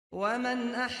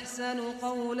ومن أحسن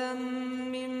قولا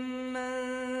ممن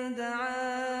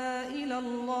دعا إلى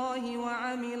الله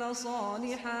وعمل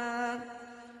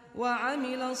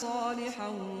صالحا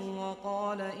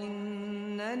وقال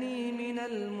إنني من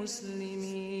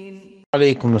المسلمين.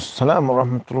 عليكم السلام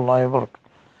ورحمة الله وبركاته.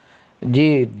 জি,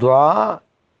 দোয়া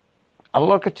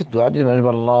আল্লাহর কাছে দোয়া যদি মানে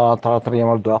আল্লাহ তাড়াতাড়ি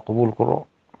আমার দোয়া কবুল করো,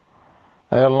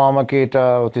 আল্লাহ আমাকে এটা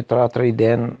অতি তাড়াতাড়ি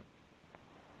দেন,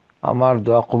 আমার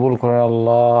দোয়া কবুল করেন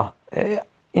আল্লাহ,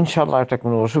 ইনশাআল্লাহ এটা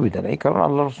কোনো অসুবিধা নেই। কারণ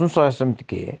আল্লাহ রাসূল সাল্লাল্লাহু আলাইহি ওয়াসাল্লাম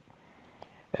থেকে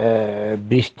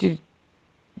বৃষ্টির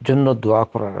জন্য দোয়া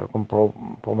করার এরকম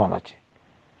প্রমাণ আছে।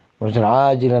 বলছেন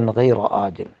আজিলান গায়রা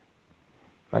আজিল,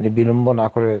 মানে বিলম্ব না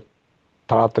করে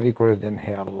তাড়াতাড়ি করে দেন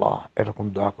হে আল্লাহ, এরকম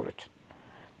দোয়া করেছেন।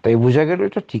 তাই বোঝা গেল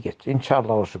এটা ঠিক আছে,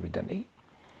 ইনশাআল্লাহ অসুবিধা নেই।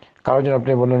 কারণ যেন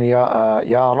আপনি বললেন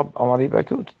ইয়া রব আমার এই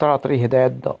বাকে তাড়াতাড়ি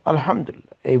হেদায়েত দাও,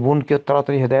 আলহামদুলিল্লাহ এই বোনকে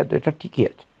তাড়াতাড়ি হেদায়েত দাও, এটা ঠিকই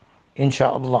আছে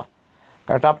ইনশাআল্লাহ।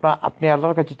 কারণ এটা আপনি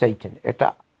আল্লাহর কাছে চাইছেন, এটা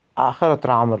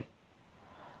আখিরাতের আমল।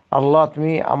 আল্লাহ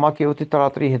তুমি আমাকে অতি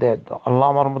তাড়াতাড়ি হেদায়েত দাও, আল্লাহ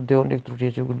আমার মধ্যে অনেক ত্রুটি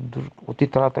আছে অতি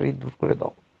তাড়াতাড়ি দূর করে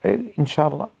দাও,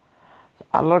 ইনশাআল্লাহ।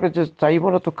 আল্লাহর কাছে চাইবো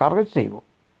না তো কার কাছে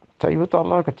চাইবো তো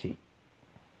আল্লাহর কাছেই।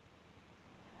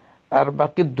 আর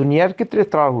বাকি দুনিয়ার ক্ষেত্রে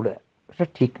তাড়াহুড়া এটা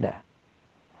ঠিক না,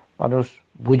 মানুষ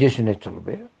বুঝে শুনে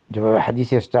চলবে। যেভাবে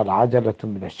হাদিসে এসেছে আল আজালাতু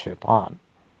মিনাশ শাইতান,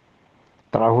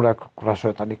 তাড়াহুড়া করা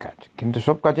শয়তানি কাজ, কিন্তু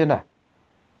সব কাজে না।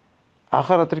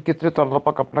 আখিরাতের ক্ষেত্রে তো আল্লাহ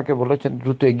পাক আপনাকে বলেছেন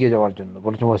দ্রুত এগিয়ে যাওয়ার জন্য,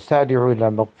 বলেছেন ওয়াসারিউ ইলা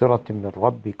মাগফিরাতিন মির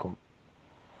রাব্বিকুম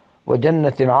ওয়া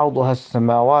জান্নাতিন আরদুহা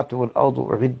আস-সামাওয়াতু ওয়াল আরদু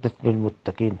উইদ্দাত লিল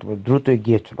মুত্তাকিন। তুমি দ্রুত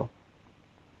এগিয়ে চলো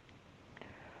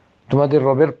তোমাদের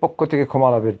রবের পক্ষ থেকে ক্ষমা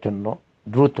লাভের জন্য।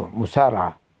 দ্রুত মুসারা,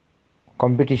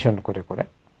 কম্পিটিশন করে করে,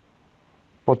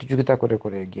 প্রতিযোগিতা করে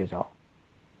করে এগিয়ে যাও।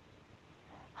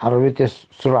 আরবিতে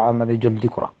সুরআ মানে জলদি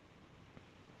করা,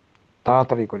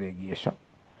 তাড়াতাড়ি করে এগিয়ে এসো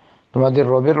তোমাদের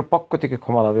রবের পক্ষ থেকে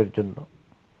ক্ষমা লাভের জন্য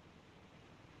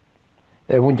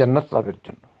এবং জান্নাত লাভের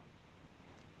জন্য।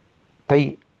 তাই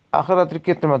আখিরাতের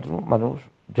ক্ষেত্রে মানুষ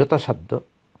যথাসাধ্য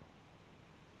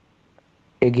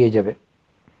এগিয়ে যাবে।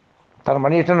 তার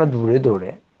মানে এটা না দৌড়ে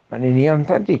দৌড়ে, মানে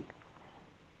নিয়মতান্ত্রিক।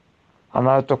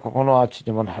 আমার তো কখনো আছে,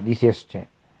 যেমন হাদিসে এসছে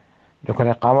যখন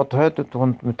ইকামত হয় তো তখন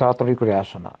তুমি তাড়াতাড়ি করে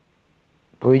আসো না,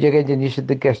 তো ওই জায়গায় যে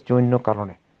নিষেধাজ্ঞা আসছে অন্য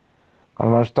কারণে। কারণ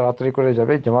মানুষ তাড়াতাড়ি করে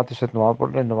যাবে, জামাতের সাথে নামাজ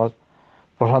পড়লে নামাজ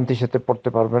প্রশান্তির সাথে পড়তে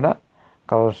পারবে না।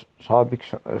 কারণ স্বাভাবিক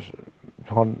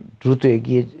যখন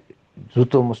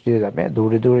দ্রুত মসজিদে যাবে,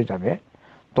 দৌড়ে দৌড়ে যাবে,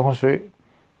 তখন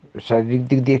শারীরিক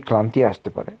দিক দিয়ে ক্লান্তি আসতে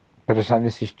পারে,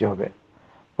 পেরেশানির সৃষ্টি হবে।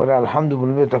 পরে আলহামদুলিল্লাহ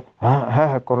বলবে তো হ্যাঁ হ্যাঁ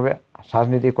হ্যাঁ করবে, শ্বাস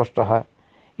নিতে কষ্ট হয়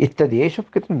ইত্যাদি। এইসব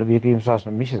ক্ষেত্রে নবী করিম সাল্লাল্লাহু আলাইহি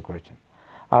ওয়াসাল্লাম নিষেধ করেছেন।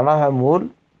 আর না হয় মূল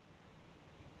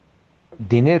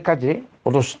দিনের কাজে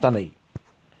অলসতা নেই,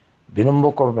 বিলম্ব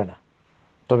করবে না।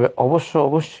 তবে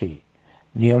অবশ্যই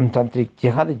নিয়মতান্ত্রিক,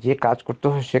 যেখানে যে কাজ করতে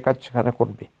হয় সে কাজ সেখানে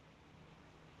করবে,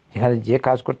 যেখানে যে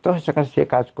কাজ করতে হয় সেখানে সে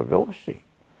কাজ করবে। অবশ্যই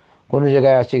কোনো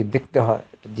জায়গায় আছে দেখতে হয়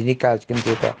দিনই কাজ, কিন্তু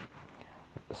এটা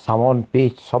সামন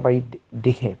পেজ সবাই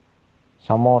দেখে,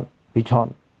 সামন পিছন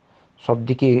সব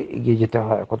দিকে এগিয়ে যেতে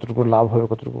হয়, কতটুকু লাভ হবে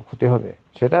কতটুকু ক্ষতি হবে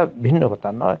সেটা ভিন্ন কথা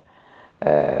নয়।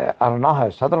 আর না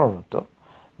হয় সাধারণত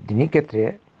দিনই ক্ষেত্রে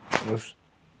মানুষ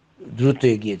দ্রুত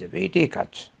এগিয়ে যাবে, এটাই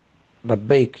কাজ।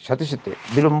 লাব্বাইক সাথে সাথে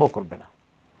বিলম্ব করবে না।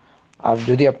 আর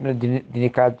যদি আপনার দিনে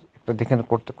কাজ একটা দেখেন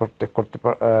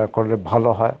করলে ভালো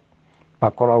হয় বা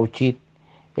করা উচিত,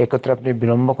 একত্রে আপনি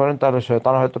বিলম্ব করেন, তাহলে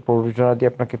শয়তান হয়তো প্ররোচনা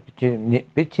দিয়ে আপনাকে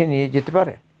পিছিয়ে নিয়ে যেতে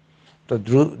পারে। তো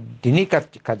দিনই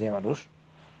কাজে মানুষ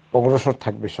অগ্রসর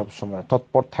থাকবে, সবসময়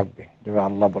তৎপর থাকবে, যেভাবে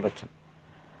আল্লাহ বলেছেন।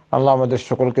 আল্লাহ আমাদের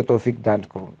সকলকে তৌফিক দান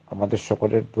করুন, আমাদের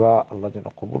সকলের দোয়া আল্লাহ যেন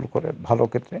কবুল করে ভালো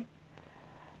ক্ষেত্রে,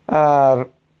 আর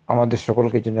আমাদের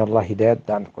সকলকে যেন আল্লাহ হিদায়াত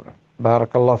দান করেন।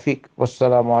 বারাকাল্লাহু ফিক,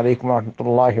 ওয়াসসালামু আলাইকুম ওয়া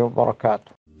রাহমাতুল্লাহি ওয়া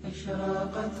বারাকাতুহু।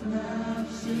 أشرقت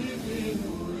نفسي في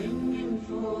نور من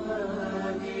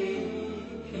فؤادي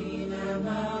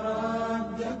حينما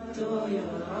رددت يا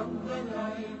رب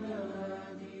العباد.